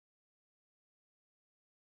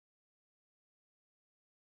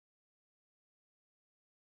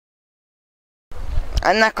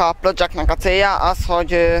Ennek a projektnek a célja az, hogy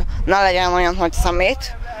ne legyen olyan, hogy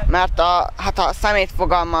szemét, mert a szemét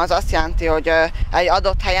fogalma az azt jelenti, hogy egy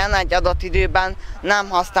adott helyen, egy adott időben nem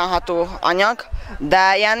használható anyag,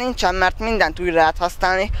 de ilyen nincsen, mert mindent újra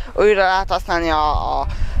lehet használni a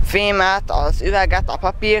fémet, az üveget, a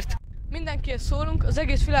papírt. Mindenkihez szólunk, az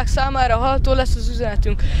egész világ számára hallható lesz az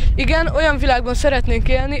üzenetünk. Igen, olyan világban szeretnénk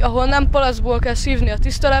élni, ahol nem palaszból kell szívni a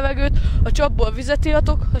tiszta levegőt, a csapból vizet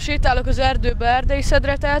ihatok, ha sétálok az erdőbe, erdei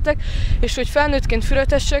szedre teltek, és hogy felnőttként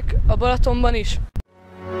fürödhessek a Balatonban is.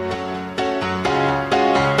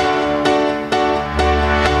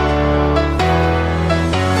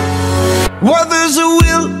 Well, there's a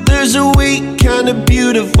will, there's a way, kinda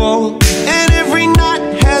beautiful, and every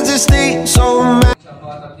night has a state so mad.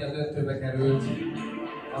 Aki a döntőbe került,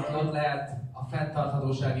 aki ott lehet a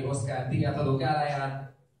fenntarthatósági Oscar díjátadó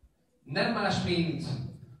gáláján, nem más, mint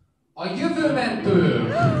a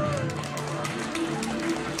Jövőmentők!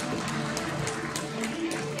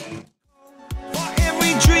 For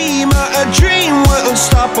every dreamer, a dream we're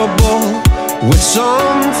unstoppable, with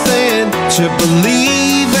something to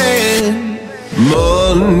believe in.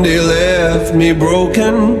 Monday left me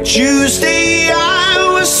broken, Tuesday I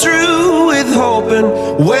was through with hoping,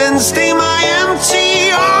 Wednesday my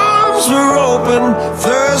empty arms were open,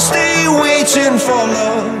 Thursday waiting for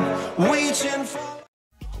love, waiting for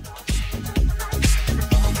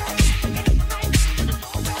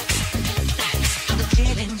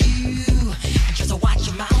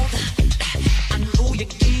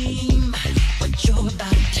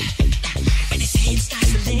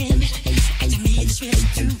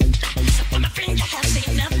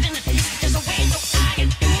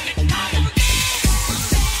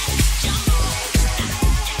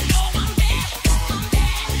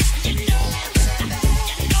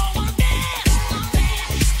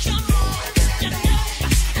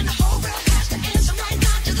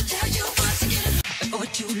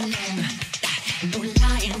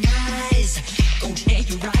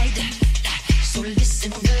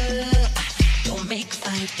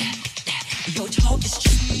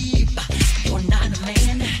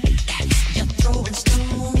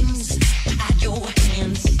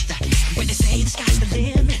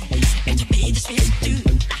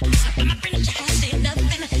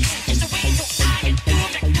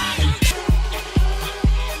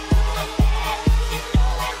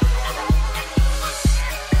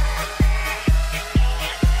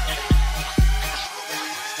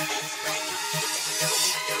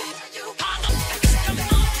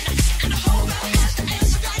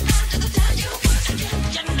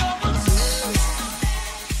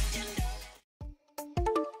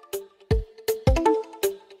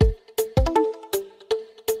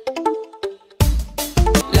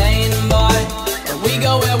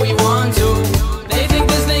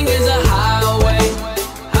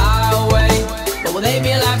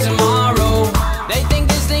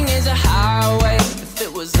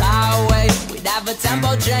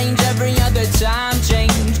tempo change every other time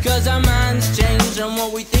change, cause our minds change and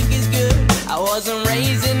what we think is good. I wasn't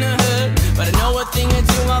raised in the hood, but I know a thing or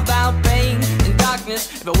two about pain and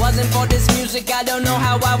darkness. If it wasn't for this music, I don't know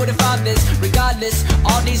how I would have fought this. Regardless,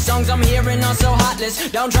 all these songs I'm hearing are so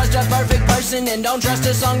heartless. Don't trust a perfect person and don't trust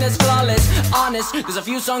a song that's flawless. Honest, there's a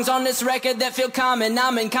few songs on this record that feel common.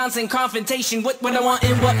 I'm in constant confrontation with what I want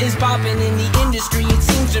and what is popping in the industry. It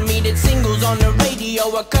seems to me that singles on the radio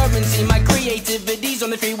are currency. My creativity's on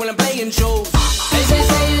the street when I'm playing shows. They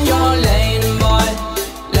say in your lane, boy,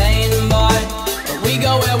 but we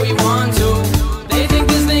go where we want to. They think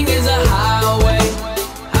this thing is a highway,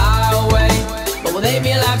 but will they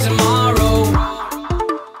be alive tomorrow?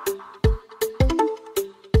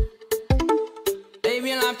 They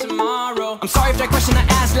be alive tomorrow. I'm sorry if that question I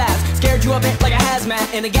asked last scared you a bit like a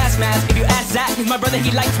hazmat in a gas mask. If you ask Zach, my brother,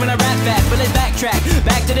 he likes when I rap fast. But let's backtrack,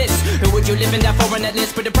 back to this. Who would you live in that for on that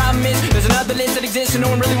list? But the problem is, there's another list that exists and no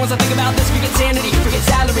one really wants to think about this. Forget sanity, forget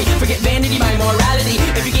salary, forget vanity, my morality.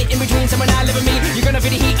 If you get in between someone I live with me, you're gonna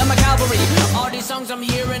feel the heat of my cavalry. All these songs I'm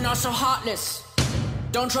hearing are so heartless.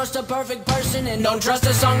 Don't trust a perfect person and don't trust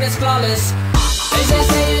a song that's flawless. They say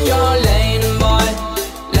stay in your lane, boy,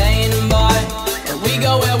 and we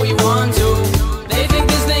go where we want to. They think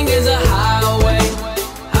this thing is a highway,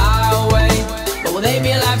 but will they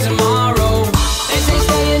be alive tomorrow? They say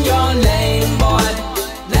stay in your lane, boy,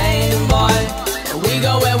 and we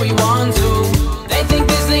go where we want to. They think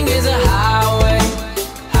this thing is a highway,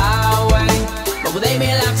 but will they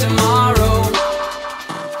be alive tomorrow?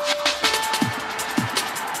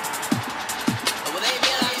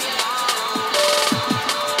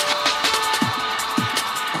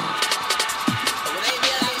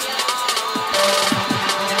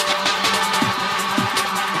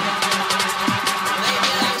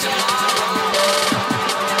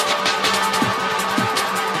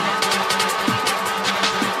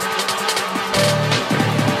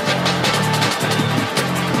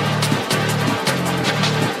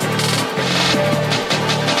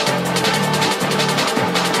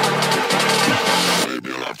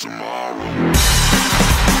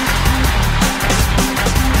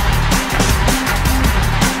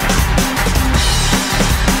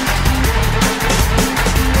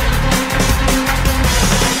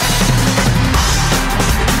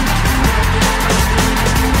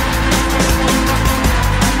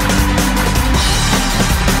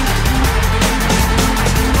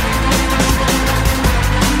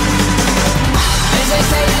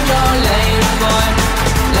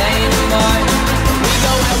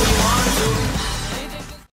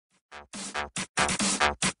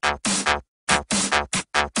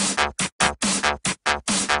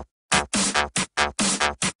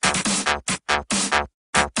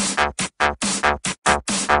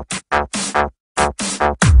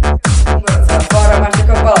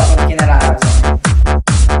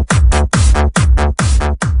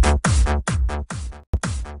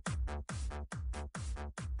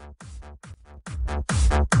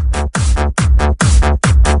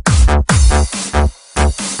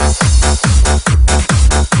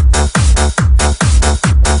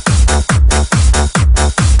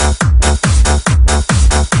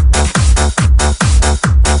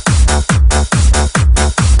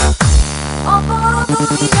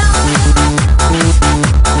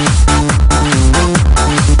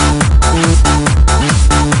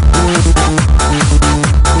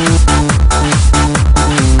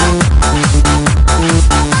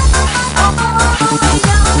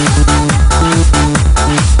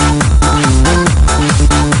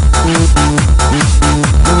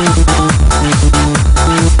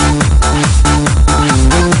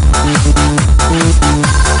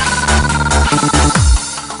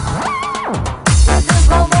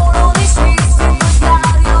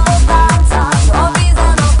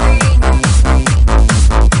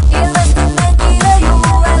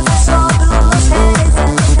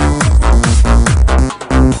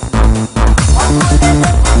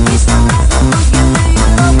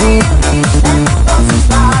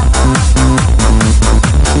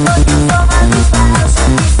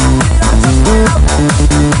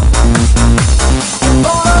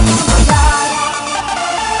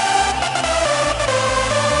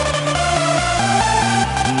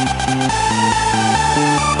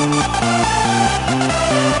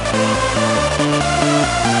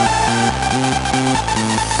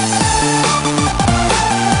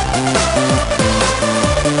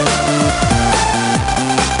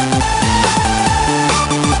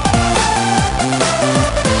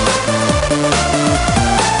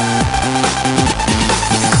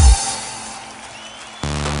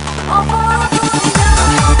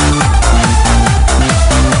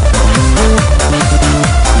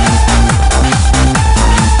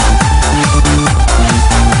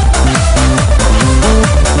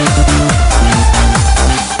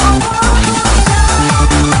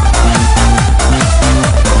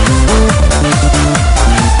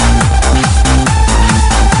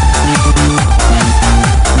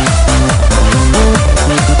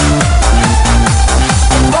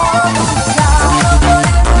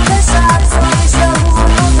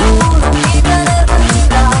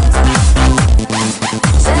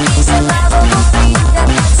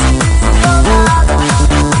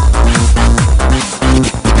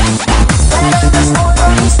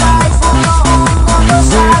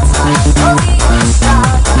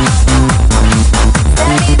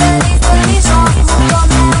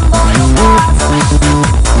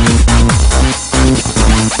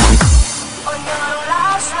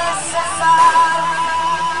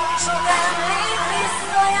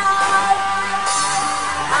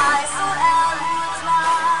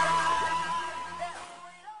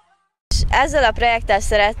 Ezzel a projekttel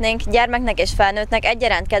szeretnénk gyermeknek és felnőttnek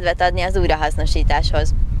egyaránt kedvet adni az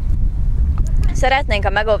újrahasznosításhoz. Szeretnénk, ha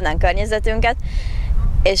megóvnánk környezetünket,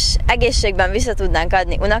 és egészségben vissza tudnánk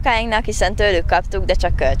adni unokáinknak, hiszen tőlük kaptuk, de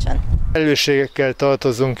csak kölcsön. Felelősségekkel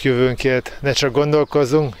tartozunk jövőnkért, ne csak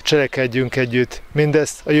gondolkozzunk, cselekedjünk együtt.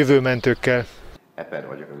 Mindezt a jövőmentőkkel. Eper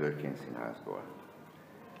vagyok az Örkény Színházból.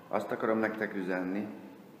 Azt akarom nektek üzenni,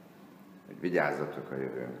 hogy vigyázzatok a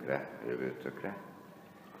jövőnkre, a jövőtökre.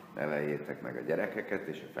 Neveljétek meg a gyerekeket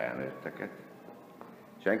és a felnőtteket.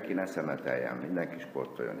 Senki ne szemeteljen, mindenki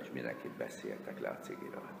sportoljon és mindenkit beszéljetek le a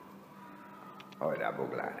cigiről. Hajrá,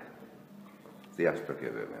 Boglár! Sziasztok,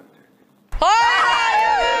 jövőmentők!